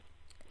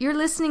You're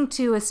listening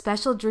to a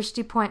special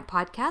Drishti Point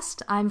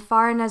podcast. I'm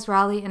Farah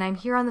Nasralli, and I'm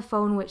here on the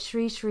phone with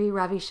Sri Sri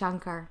Ravi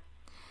Shankar.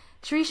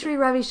 Sri Sri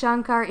Ravi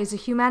Shankar is a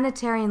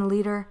humanitarian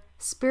leader,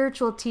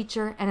 spiritual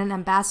teacher, and an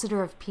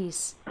ambassador of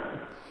peace.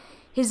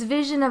 His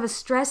vision of a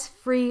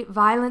stress-free,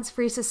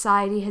 violence-free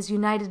society has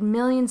united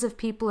millions of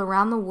people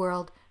around the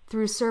world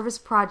through service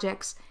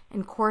projects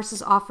and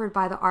courses offered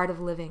by the Art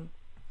of Living.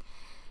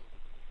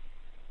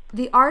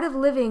 The Art of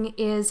Living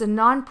is a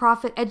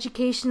non-profit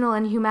educational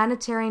and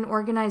humanitarian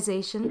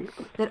organization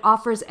that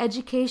offers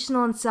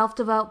educational and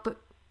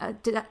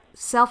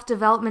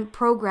self-development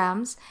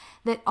programs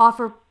that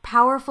offer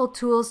powerful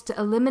tools to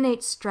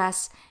eliminate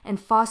stress and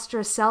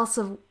foster a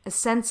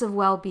sense of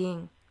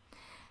well-being.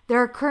 There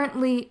are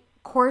currently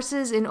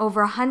courses in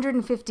over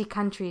 150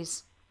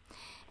 countries.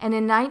 And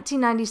in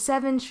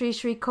 1997, Sri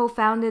Sri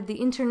co-founded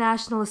the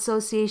International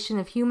Association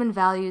of Human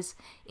Values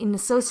in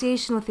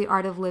association with the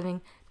Art of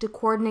Living to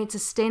coordinate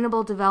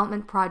sustainable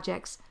development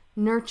projects,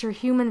 nurture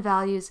human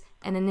values,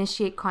 and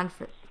initiate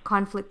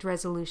conflict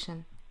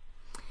resolution.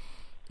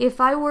 If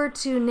I were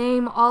to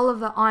name all of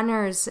the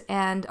honors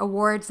and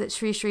awards that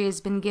Sri Sri has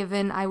been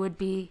given, I would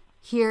be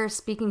here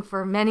speaking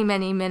for many,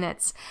 many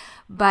minutes.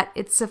 But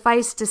it's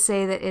suffice to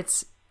say that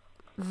it's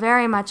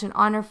very much an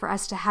honor for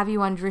us to have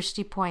you on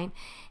Drishti Point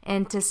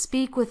and to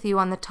speak with you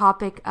on the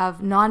topic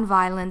of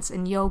nonviolence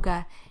and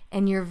yoga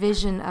and your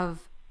vision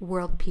of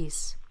world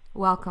peace.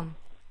 Welcome.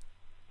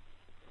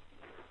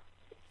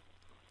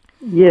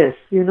 Yes,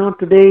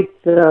 today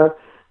it's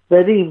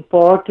very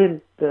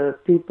important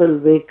people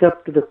wake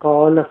up to the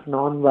call of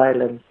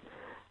non-violence.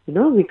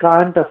 We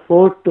can't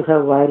afford to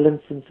have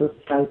violence in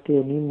society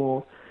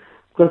anymore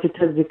because it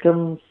has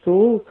become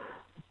so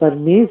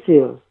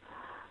pervasive,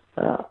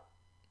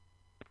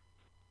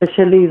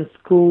 especially in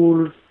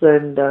schools,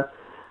 and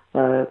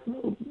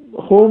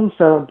homes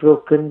are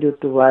broken due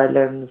to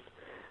violence.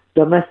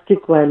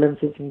 Domestic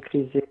violence is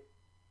increasing.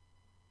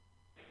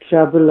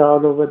 Trouble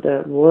all over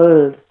the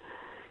world.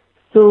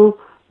 So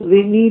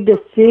we need a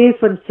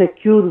safe and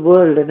secure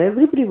world, and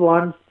everybody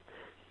wants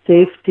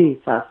safety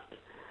first.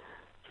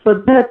 For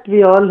that,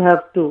 we all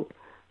have to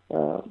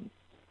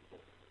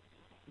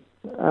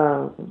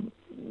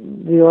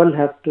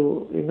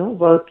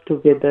work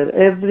together.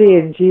 Every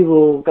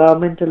NGO,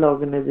 governmental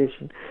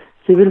organization,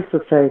 civil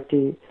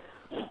society,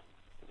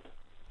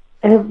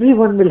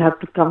 everyone will have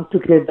to come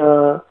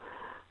together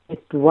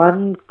with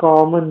one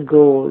common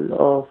goal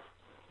of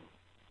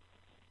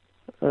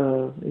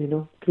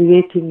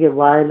creating a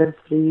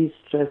violence-free,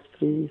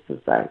 stress-free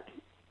society.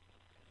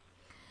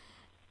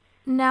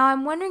 Now,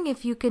 I'm wondering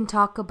if you can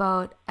talk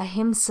about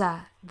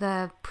ahimsa,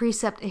 the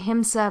precept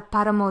ahimsa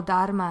paramo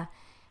dharma.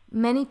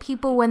 Many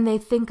people, when they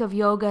think of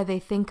yoga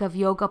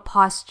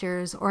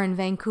postures, or in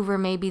Vancouver,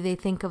 maybe they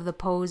think of the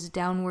pose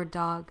downward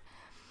dog.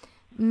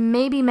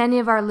 Maybe many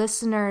of our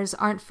listeners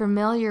aren't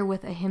familiar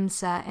with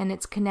ahimsa and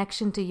its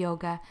connection to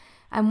yoga.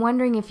 I'm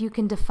wondering if you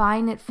can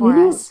define it for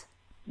us.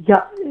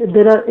 Yeah,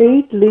 there are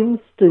 8 limbs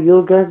to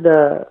yoga.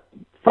 The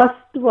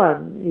first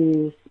one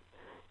is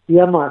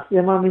yamas.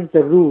 Yama means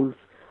the rules.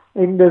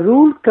 In the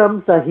rule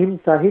comes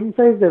ahimsa.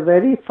 Ahimsa is the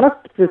very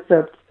first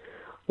precept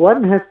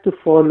one has to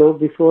follow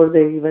before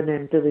they even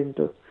enter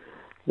into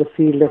the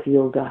field of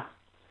yoga.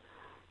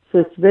 So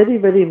it's very,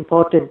 very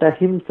important.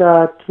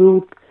 Ahimsa,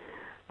 truth,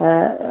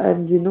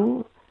 and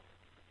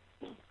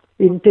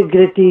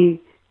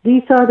integrity.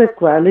 These are the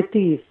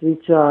qualities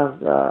which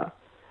are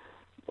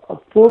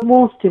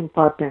foremost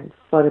important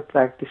for a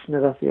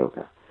practitioner of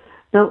yoga.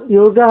 Now,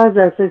 yoga has,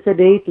 as I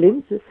said, 8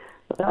 limbs: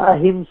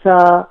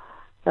 ahimsa,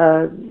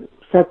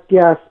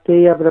 satya,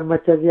 steya,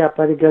 brahmacharya,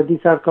 aparigraha.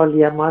 These are called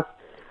yamas.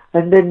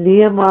 And then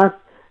niyamas,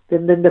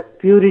 then the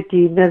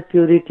purity, inner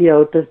purity,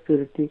 outer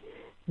purity.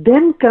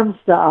 Then comes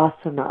the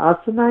asana.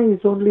 Asana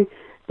is only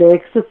the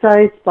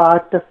exercise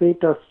part of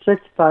it, or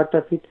stretch part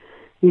of it,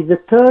 is the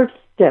third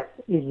step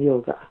in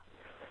yoga.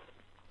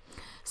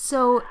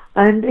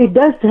 And it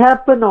does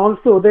happen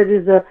also. There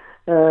is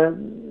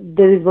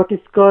what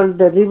is called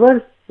the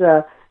reverse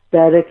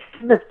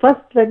direction. That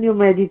first, when you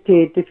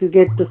meditate, if you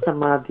get to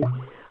samadhi,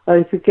 or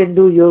if you can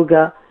do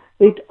yoga,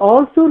 it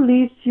also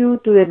leads you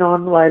to a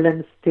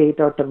non-violent state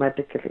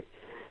automatically.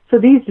 So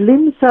these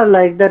limbs are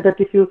like that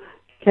if you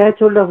catch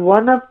hold of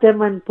one of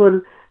them and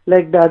pull,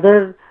 like the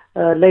other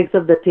legs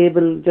of the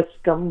table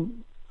just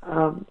come,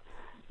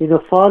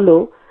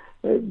 follow,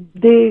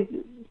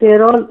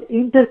 they're all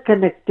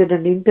interconnected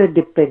and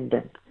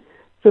interdependent.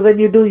 So when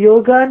you do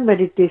yoga and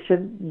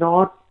meditation,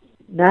 not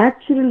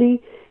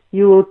naturally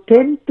you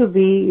tend to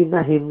be in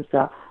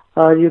ahimsa,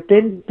 or you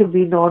tend to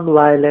be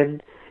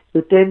non-violent,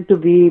 you tend to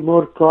be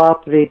more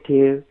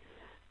cooperative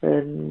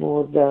and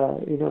more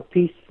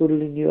peaceful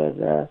in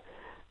your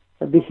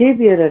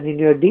behavior and in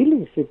your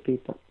dealings with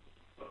people.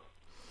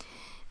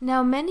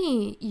 Now,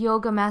 many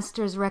yoga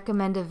masters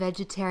recommend a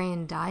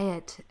vegetarian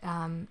diet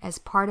as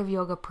part of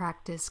yoga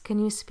practice. Can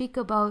you speak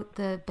about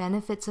the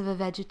benefits of a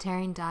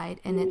vegetarian diet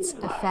and its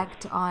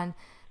effect on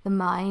the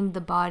mind, the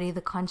body, the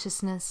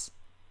consciousness?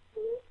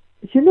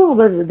 There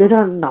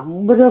are a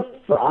number of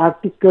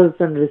articles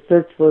and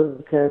research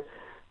work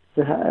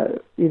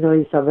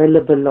is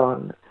available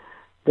on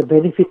the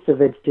benefits of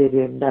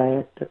vegetarian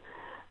diet.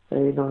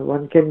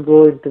 One can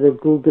go into the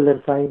Google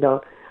and find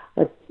out.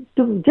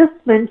 To just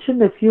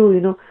mention a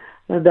few,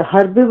 the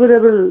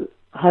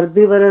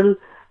herbivoral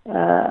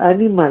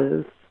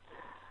animals,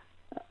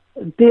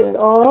 they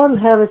all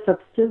have a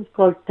substance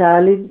called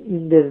taurine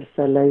in their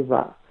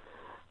saliva,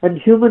 and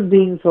human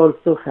beings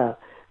also have.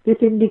 This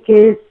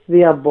indicates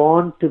we are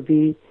born to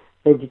be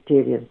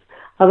vegetarians.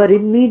 Our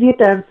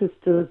immediate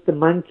ancestors, the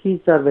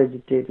monkeys, are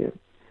vegetarians,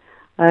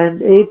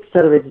 and apes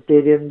are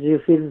vegetarians. You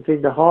feel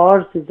the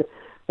horse is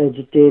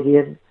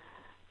vegetarian,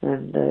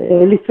 and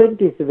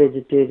elephant is a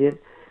vegetarian.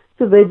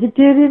 So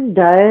vegetarian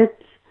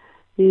diet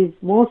is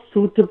most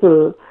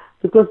suitable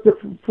because the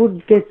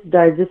food gets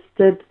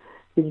digested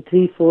in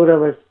 3-4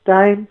 hours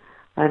time,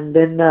 and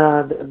then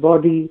the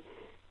body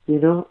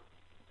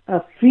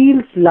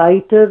feels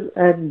lighter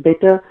and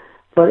better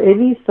for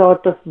any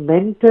sort of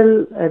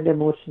mental and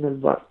emotional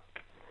work.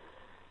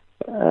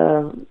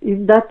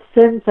 In that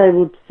sense, I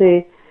would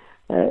say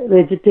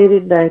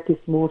vegetarian diet is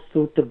more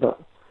suitable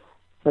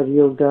for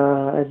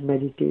yoga and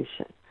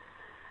meditation.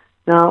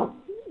 Now,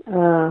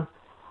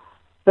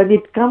 when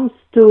it comes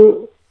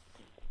to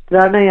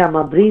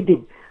pranayama,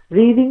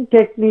 breathing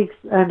techniques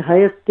and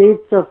higher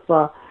states of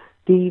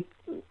the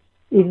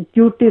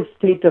intuitive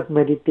state of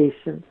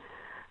meditation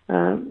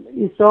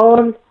is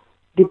all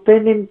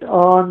dependent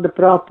on the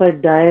proper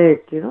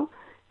diet,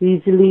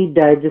 easily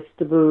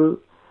digestible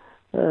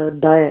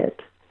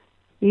diet.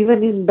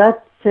 Even in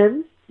that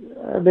sense,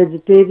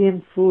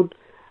 vegetarian food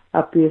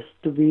appears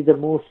to be the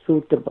most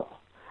suitable.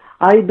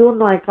 I don't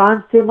know, I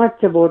can't say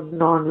much about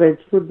non-veg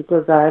food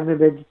because I am a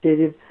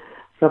vegetarian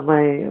from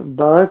my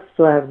birth,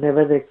 so I have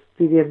never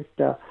experienced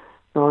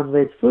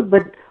non-veg food.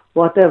 But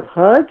what I've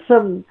heard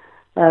from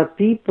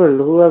people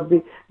who have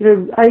been,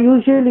 I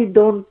usually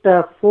don't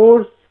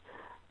force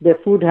their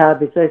food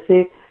habits. I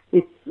say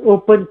it's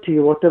open to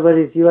you, whatever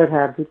is your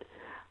habit.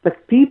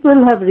 But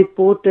people have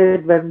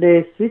reported when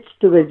they switch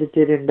to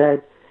vegetarian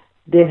diet,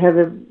 they have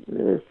a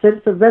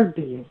sense of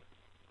well-being.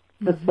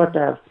 That's what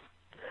I have.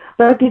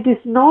 But it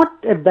is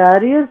not a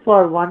barrier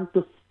for one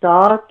to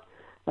start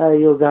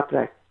yoga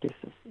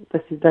practices.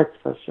 That's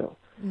for sure.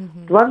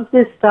 Once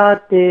they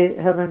start, they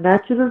have a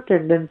natural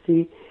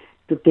tendency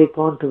to take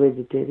on to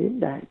vegetarian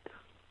diet.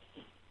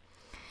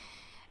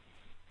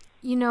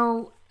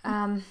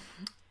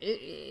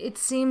 It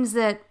seems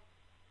that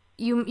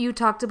you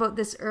talked about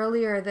this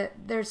earlier,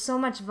 that there's so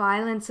much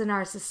violence in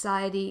our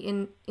society,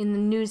 in the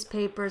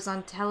newspapers,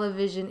 on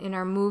television, in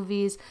our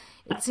movies.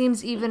 It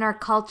seems even our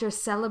culture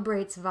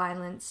celebrates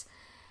violence.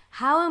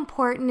 How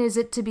important is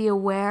it to be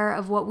aware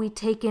of what we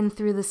take in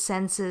through the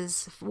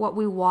senses, what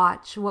we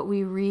watch, what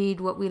we read,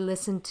 what we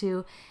listen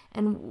to,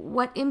 and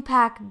what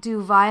impact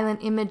do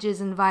violent images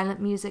and violent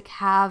music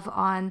have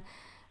on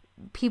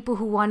people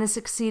who want to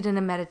succeed in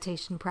a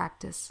meditation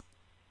practice?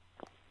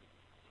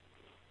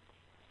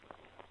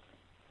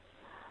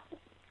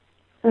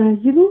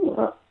 When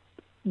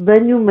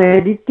you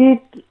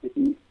meditate,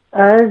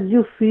 as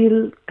you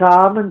feel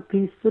calm and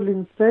peaceful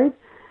inside,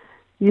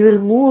 you will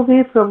move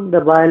away from the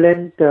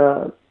violent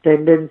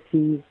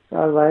tendencies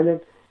or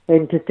violent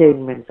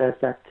entertainment as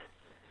such.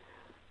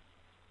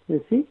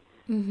 You see?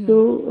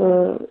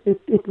 So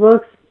it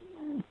works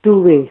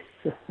two ways.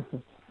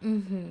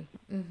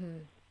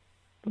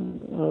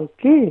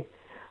 Okay.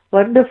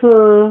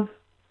 Wonderful.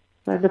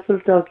 Wonderful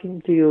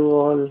talking to you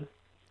all.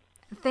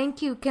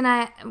 Thank you. Can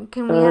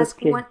we ask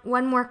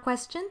one more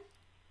question?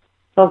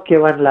 Okay,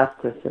 one last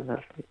question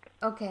I'll take.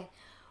 Okay.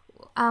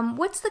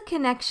 What's the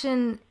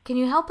connection? Can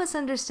you help us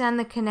understand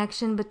the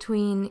connection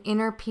between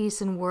inner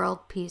peace and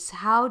world peace?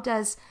 How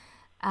does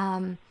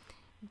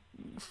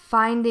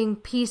finding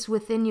peace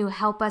within you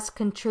help us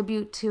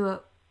contribute to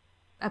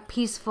a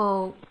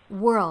peaceful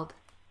world?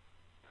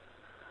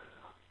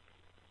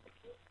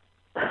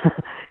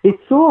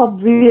 It's so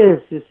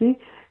obvious, you see.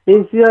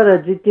 If you are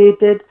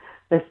agitated,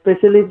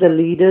 especially the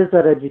leaders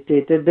are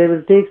agitated, they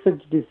will take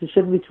such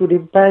decision which would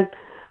impact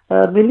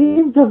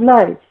millions of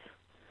lives.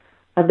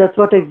 And that's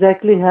what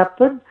exactly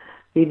happened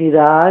in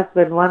Iraq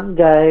when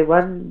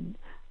one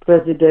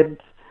president,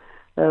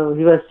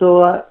 he was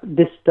so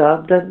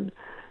disturbed, and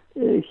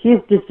his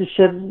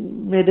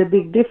decision made a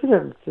big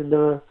difference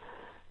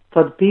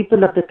for the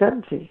people of the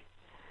country.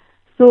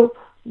 So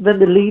when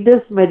the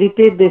leaders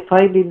meditate, they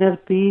find inner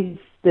peace,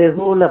 their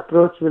whole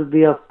approach will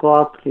be of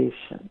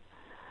cooperation.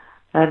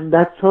 And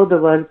that's how the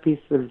world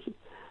peace will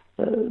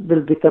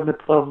become a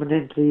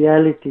permanent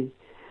reality.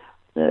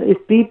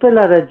 If people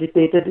are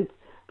agitated,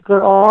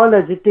 because all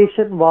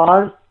agitation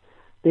wars,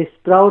 they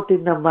sprout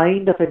in the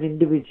mind of an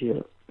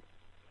individual.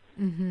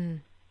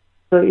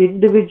 So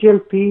individual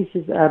peace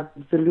is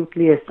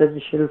absolutely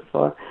essential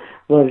for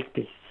world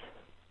peace.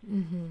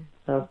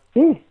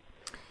 Okay.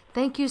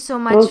 Thank you so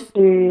much.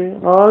 Okay.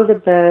 All the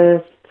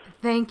best.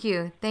 Thank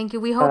you.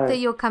 We hope that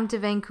you'll come to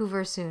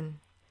Vancouver soon.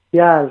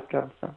 Yeah, I'll come sometime.